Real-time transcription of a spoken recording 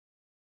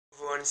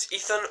everyone, it's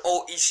Ethan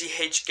or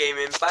ECH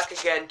Gaming back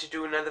again to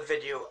do another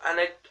video. And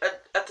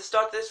at the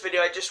start of this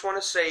video, I just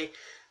want to say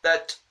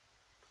that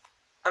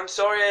I'm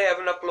sorry I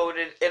haven't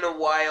uploaded in a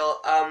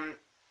while.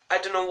 I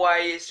don't know why.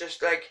 It's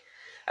just like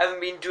I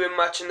haven't been doing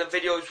much, and the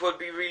videos would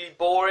be really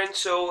boring.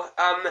 So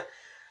I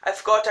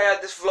forgot I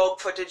had this vlog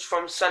footage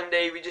from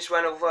Sunday. We just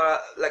went over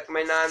like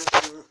my nan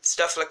and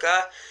stuff like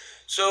that.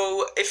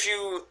 So if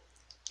you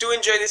do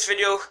enjoy this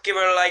video, give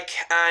it a like,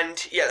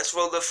 and yeah, let's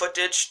roll the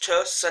footage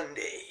to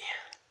Sunday.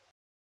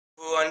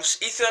 Everyone,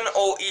 it's Ethan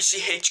or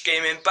ECH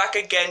Gaming back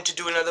again to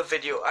do another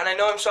video. And I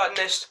know I'm starting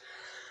this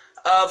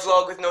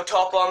vlog with no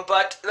top on,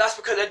 but that's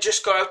because I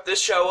just got out the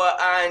shower.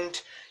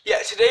 And yeah,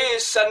 today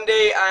is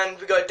Sunday and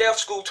we got a day off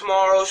school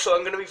tomorrow, so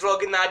I'm going to be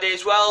vlogging that day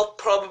as well,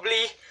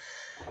 probably,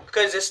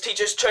 because it's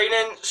teachers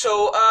training.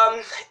 So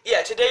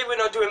yeah, today we're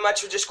not doing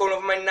much. We're just going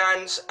over my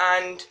nan's,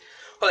 and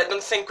well, I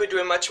don't think we're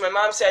doing much. My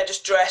mum said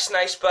just dress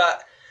nice,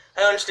 but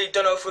I honestly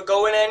don't know if we're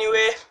going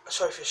anywhere.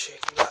 Sorry for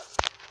shaking that.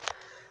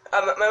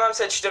 My mum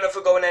said she don't know if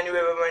we're going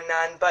anywhere with my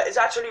nan, but it's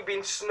actually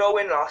been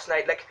snowing last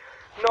night. Like,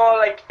 not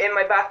like in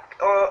my back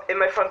or in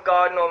my front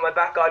garden or my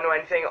back garden or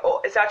anything.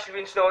 It's actually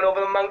been snowing over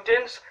the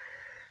mountains,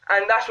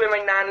 and that's where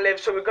my nan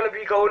lives. So we're gonna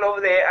be going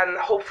over there, and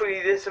hopefully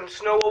there's some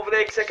snow over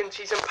there, because I can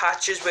see some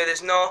patches where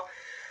there's not.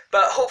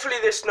 But hopefully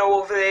there's snow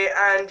over there,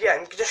 and yeah,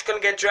 I'm just gonna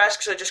get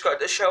dressed because I just got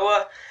out the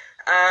shower,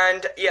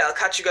 and yeah, I'll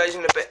catch you guys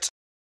in a bit.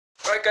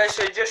 Right guys,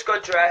 so I just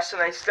got dressed,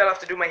 and I still have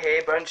to do my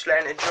hair, but I'm just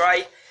letting it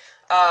dry.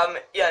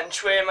 Yeah, I'm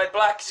just wearing my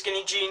black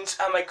skinny jeans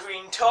and my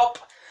green top,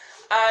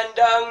 and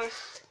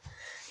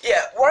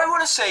yeah, what I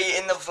want to say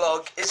in the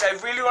vlog is I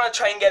really want to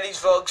try and get these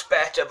vlogs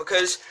better,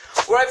 because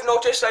what I've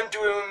noticed I'm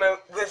doing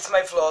with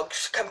my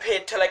vlogs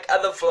compared to like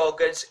other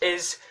vloggers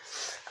is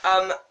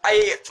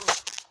I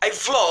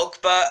vlog,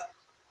 but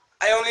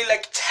I only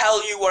like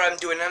tell you what I'm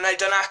doing, and I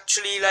don't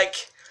actually like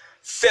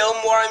film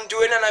what I'm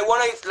doing, and I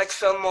want to like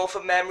film more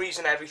for memories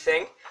and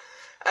everything.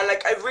 And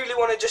like I really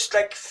want to just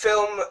like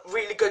film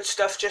really good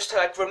stuff just to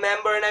like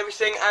remember and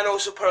everything, and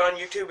also put it on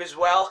YouTube as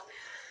well.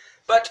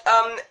 But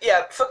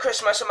yeah, for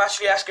Christmas I'm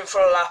actually asking for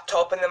a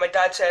laptop, and then my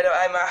dad said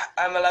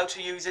I'm allowed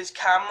to use his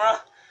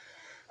camera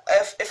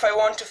if I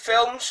want to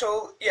film.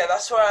 So yeah,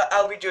 that's what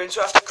I'll be doing.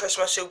 So after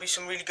Christmas there'll be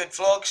some really good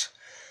vlogs.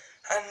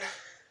 And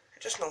I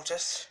just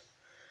noticed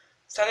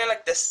standing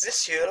like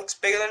this year looks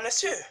bigger than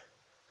this year.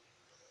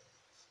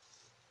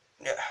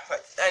 Yeah,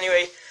 right.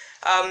 Anyway,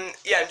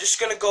 yeah, I'm just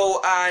gonna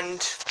go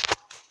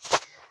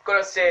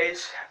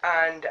downstairs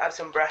and have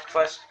some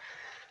breakfast.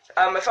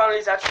 My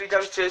family's actually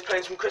downstairs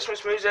playing some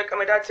Christmas music, and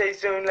my dad says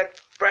he's doing like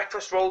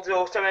breakfast rolls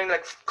or something,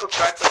 like cooked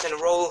breakfast in a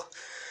roll.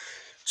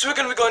 So we're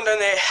gonna be going down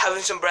there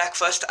having some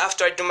breakfast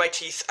after I do my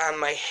teeth and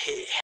my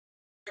hair.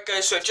 Right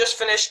guys, so I just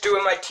finished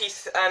doing my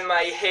teeth and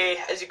my hair.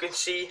 As you can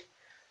see,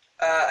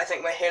 I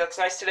think my hair looks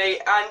nice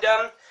today. And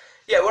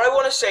yeah, what I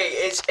want to say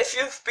is, if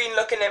you've been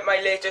looking at my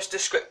latest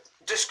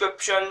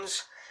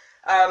descriptions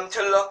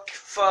to look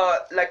for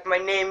like my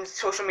name,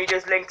 social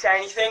media's link to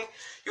anything,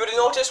 you would have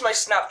noticed my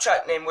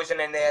Snapchat name wasn't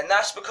in there, and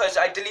that's because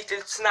I deleted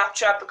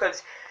Snapchat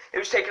because it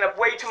was taking up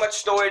way too much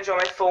storage on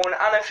my phone, and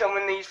I'm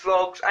filming these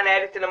vlogs and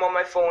editing them on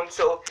my phone,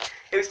 so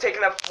it was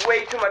taking up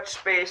way too much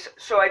space.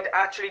 So I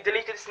actually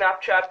deleted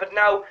Snapchat, but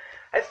now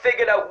I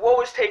figured out what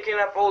was taking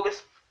up all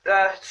this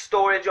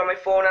storage on my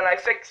phone, and I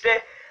fixed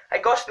it. I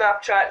got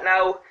Snapchat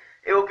now.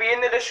 It will be in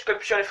the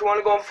description. If you want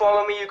to go and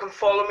follow me, you can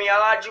follow me.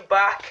 I'll add you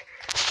back.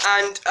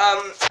 And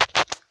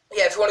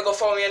yeah, if you want to go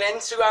follow me on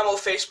Instagram or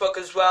Facebook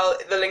as well,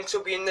 the links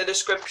will be in the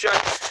description.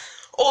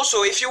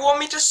 Also, if you want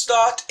me to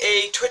start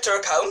a Twitter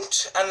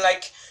account and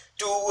like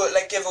do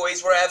like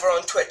giveaways wherever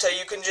on Twitter,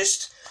 you can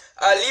just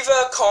leave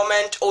a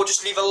comment or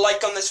just leave a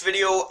like on this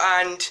video,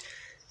 and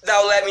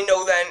that'll let me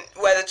know then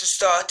whether to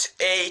start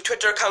a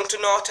Twitter account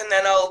or not. And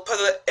then I'll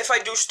put if I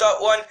do start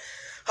one,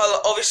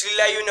 I'll obviously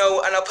let you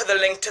know, and I'll put the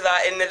link to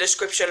that in the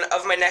description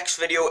of my next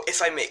video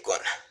if I make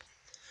one.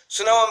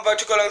 So now I'm about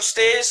to go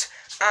downstairs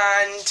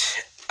and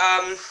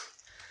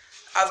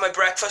have my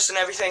breakfast and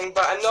everything,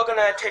 but I'm not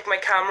gonna take my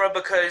camera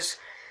because,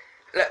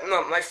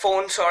 no, my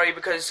phone, sorry,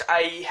 because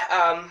I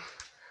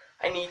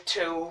need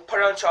to put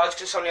it on charge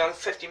because it's only on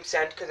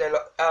 15% because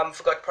I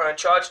forgot to put it on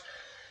charge.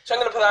 So I'm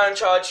gonna put that on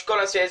charge, go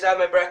downstairs, have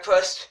my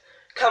breakfast,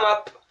 come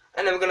up,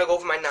 and then we're gonna go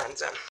over my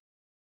nan's then.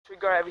 We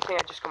got everything.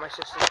 I just got my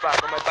sister's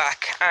bag on my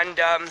back, and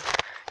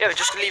yeah, we're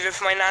just leaving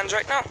for my nan's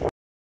right now.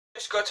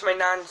 Just got to my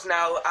nan's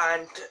now,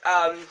 and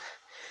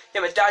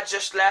yeah, my dad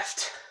just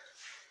left.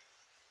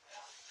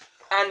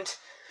 And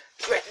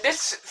wait,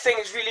 this thing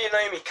is really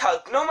annoying me.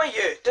 Cal, no, my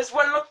ear. Does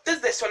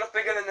this one look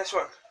bigger than this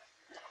one?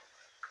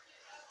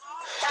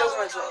 Does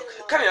my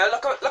vlog? Come here.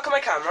 Look at my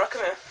camera.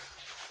 Come here.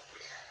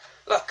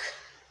 Look.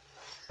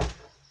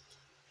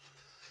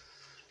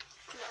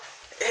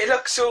 It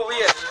looks so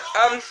weird.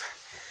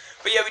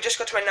 But yeah, we just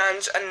got to my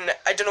nan's, and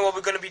I don't know what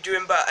we're going to be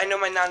doing, but I know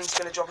my nan's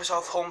going to drop us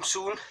off home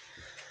soon.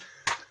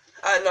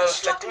 No,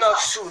 like, not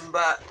soon,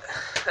 but,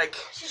 like...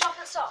 She's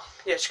dropping us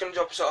off? Yeah, she's going to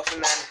drop us off,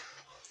 and then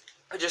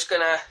we're just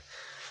going to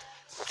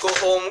go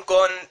home, go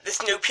on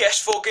this new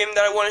PS4 game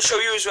that I want to show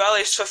you as well.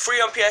 It's for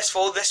free on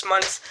PS4 this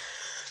month.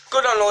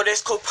 Go download it.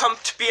 It's called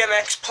Pumped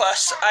BMX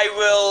Plus. I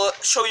will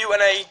show you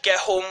when I get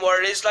home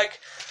what it is like.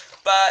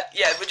 But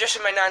yeah, we're just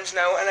in my nan's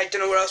now, and I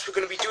don't know what else we're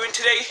going to be doing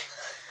today.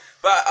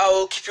 But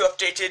I'll keep you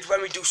updated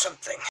when we do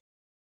something.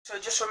 So I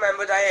just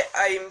remembered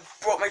I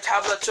brought my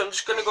tablet, so I'm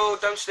just going to go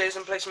downstairs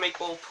and play some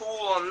 8-ball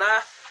pool on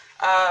that.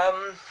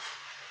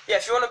 Yeah,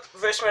 if you want to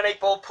verse me an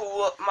 8-ball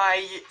pool,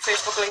 my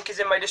Facebook link is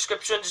in my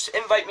description. Just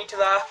invite me to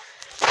that,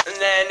 and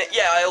then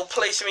yeah, I'll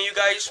play some of you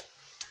guys.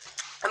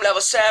 I'm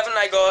level 7.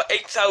 I got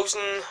 8,000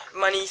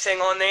 money thing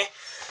on there.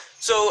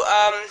 So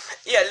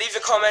yeah, leave a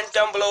comment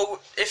down below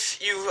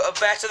if you are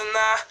better than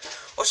that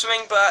or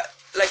something. But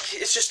like,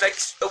 it's just like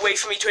a way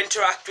for me to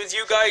interact with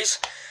you guys.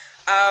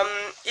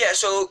 Yeah,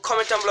 so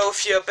comment down below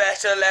if you're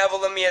better level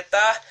than me at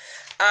that.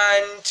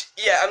 And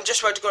yeah, I'm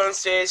just about to go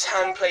downstairs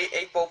and play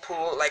 8-ball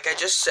pool like I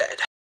just said.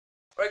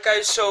 Right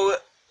guys, so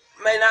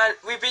my nan,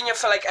 we've been here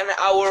for like an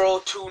hour or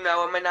two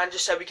now, and my nan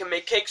just said we can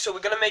make cakes, so we're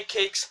gonna make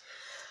cakes.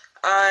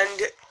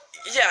 And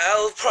yeah,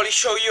 I'll probably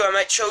show you, I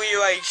might show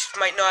you, I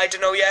might not, I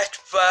don't know yet,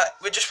 but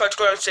we're just about to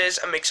go downstairs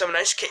and make some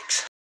nice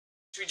cakes.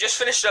 So we just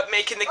finished up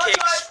making the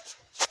cakes.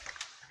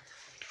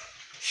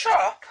 Shut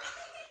up.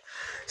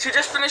 So we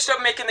just finished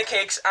up making the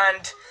cakes,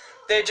 and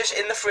they're just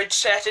in the fridge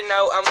setting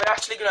now, and we're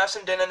actually gonna have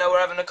some dinner now. We're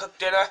having a cooked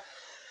dinner.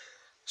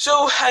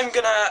 So I'm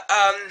gonna,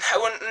 I'm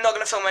not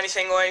gonna film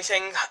anything or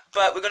anything,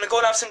 but we're gonna go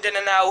and have some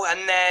dinner now,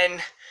 and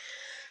then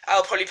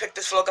I'll probably pick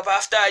this vlog up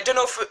after. I don't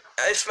know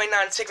if my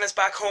nan's taking us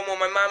back home or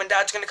my mum and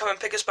dad's gonna come and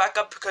pick us back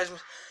up, because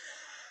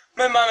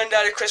my mum and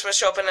dad are Christmas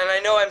shopping, and I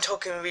know I'm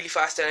talking really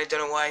fast and I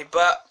don't know why,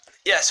 but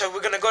yeah, so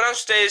we're gonna go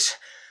downstairs,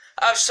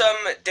 have some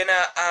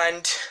dinner,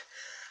 and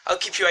I'll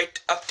keep you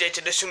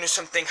updated as soon as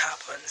something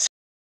happens.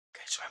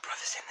 Okay, so my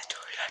brother's in the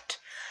toilet.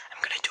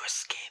 I'm gonna do a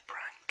scare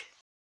prank.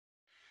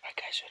 Right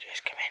guys, so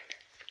just come in.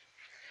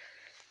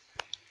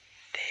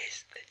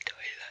 There's the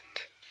toilet.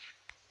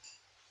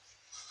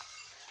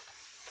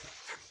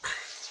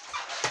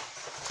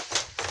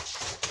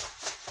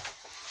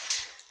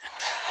 I'm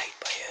gonna hide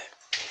by here.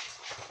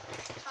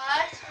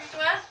 Hi, who's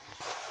where?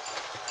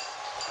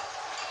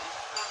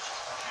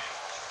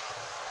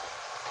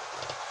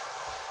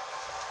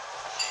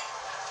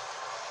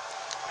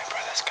 My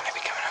brother's gonna be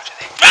coming out of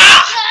there.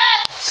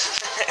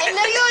 I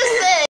know you were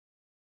sick.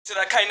 So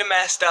that kind of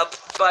messed up,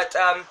 but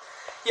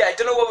yeah, I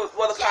don't know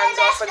what the plans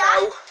are for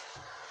now.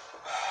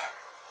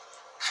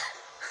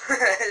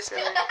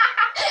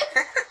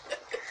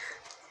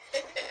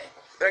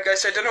 Right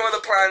guys, so I don't know what the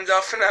plans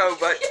are for now,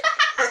 but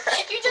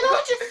you don't know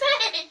what you're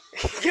saying.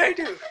 yeah, I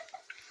do.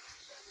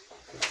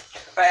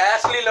 Right, I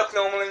actually look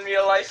normal in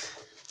real life.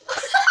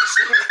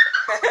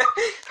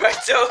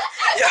 Right, so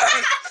yeah,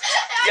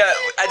 yeah,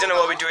 I don't know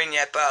what we're doing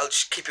yet, but I'll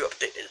just keep you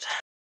updated.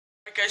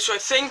 Okay, so I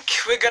think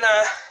we're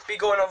gonna be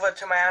going over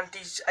to my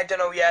auntie's. I don't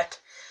know yet,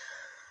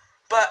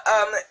 but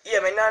yeah,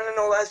 my nan and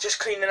all that's just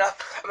cleaning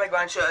up. My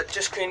grandchild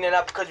just cleaning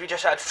up because we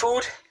just had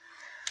food,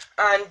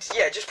 and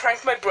yeah, just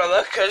pranked my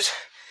brother because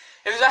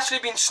it was actually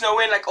been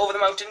snowing like over the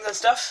mountains and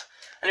stuff,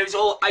 and it was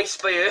all ice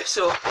by here.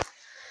 So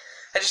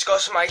I just got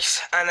some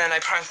ice, and then I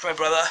pranked my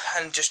brother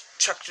and just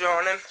chucked it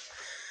on him.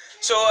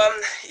 So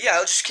yeah,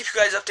 I'll just keep you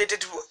guys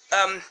updated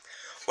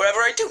wherever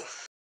I do.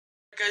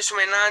 Guys, so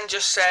my nan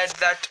just said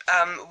that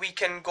we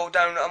can go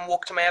down and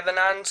walk to my other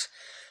nan's,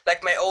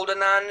 like my older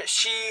nan.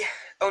 She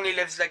only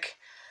lives like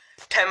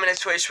 10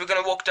 minutes away, so we're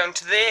gonna walk down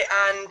to there.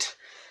 And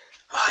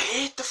oh, I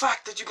hate the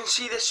fact that you can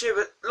see this here,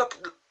 but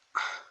look,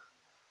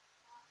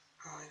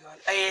 oh my god,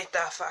 I hate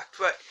that fact.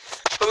 But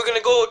we're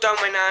gonna go down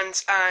my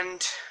nan's,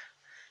 and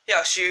yeah,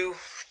 I'll see you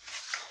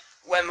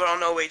when we're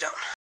on our way down.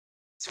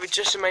 So we're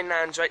just in my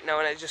nan's right now,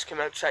 and I just came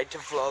outside to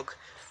vlog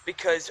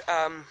because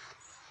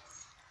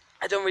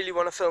I don't really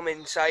want to film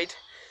inside.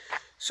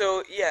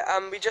 So yeah,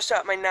 we're just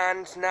at my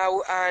nan's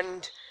now,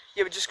 and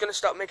yeah, we're just gonna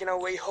start making our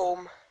way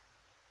home.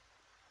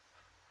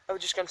 We're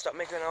just gonna start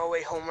making our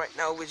way home right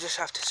now. We just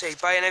have to say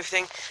bye and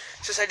everything,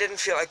 since I didn't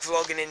feel like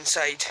vlogging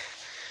inside.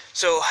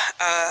 So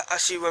I'll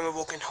see you when we're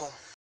walking home.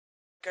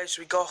 Guys,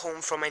 we got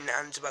home from my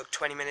nan's about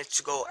 20 minutes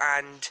ago,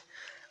 and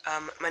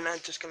my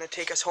nan's just gonna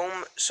take us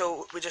home.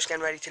 So we're just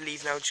getting ready to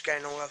leave now, just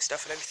getting all our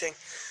stuff and everything.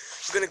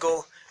 We're gonna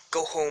go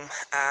home,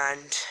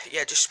 and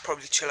yeah, just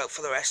probably chill out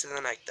for the rest of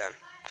the night then.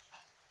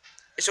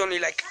 It's only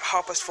like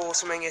 4:30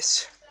 something.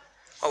 It's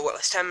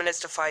 10 minutes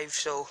to 5,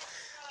 so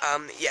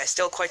yeah,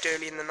 still quite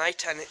early in the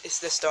night, and it's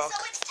this dark.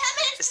 So it's 10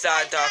 minutes. It's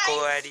that dark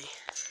already.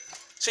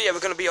 So yeah,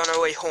 we're gonna be on our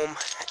way home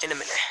in a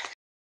minute.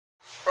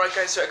 Right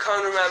guys, so I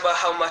can't remember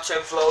how much I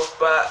vlogged,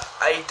 but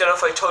I don't know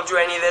if I told you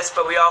any of this,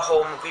 but we are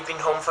home. We've been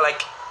home for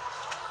like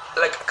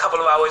a couple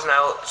of hours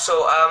now.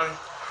 So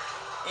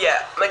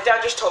yeah, my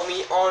dad just told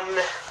me on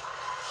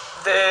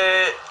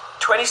the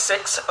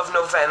 26th of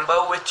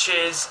November, which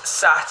is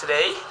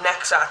Saturday,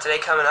 next Saturday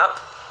coming up,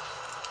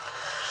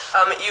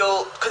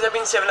 because I've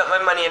been saving up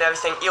my money and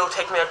everything, he'll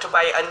take me out to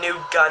buy a new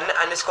gun,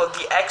 and it's called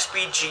the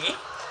XBG,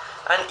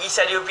 and he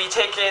said he'll be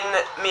taking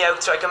me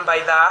out so I can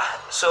buy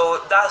that,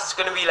 so that's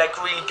going to be like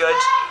really good.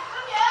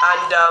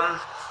 And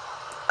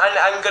and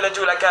I'm gonna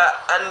do like a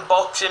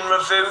unboxing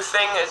review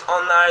thing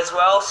on there as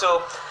well.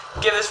 So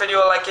give this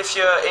video a like if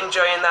you're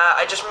enjoying that.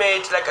 I just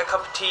made like a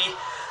cup of tea,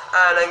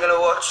 and I'm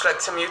gonna watch like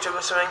some YouTube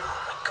or something.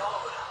 Oh my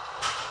god,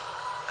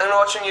 I'm gonna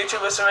watch some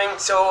YouTube or something.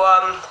 So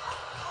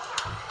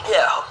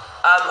yeah,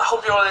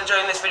 hope you're all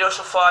enjoying this video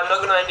so far. I'm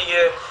not gonna end it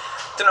here.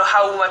 Don't know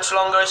how much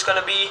longer it's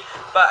gonna be,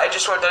 but I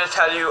just wanted to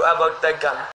tell you about the gun.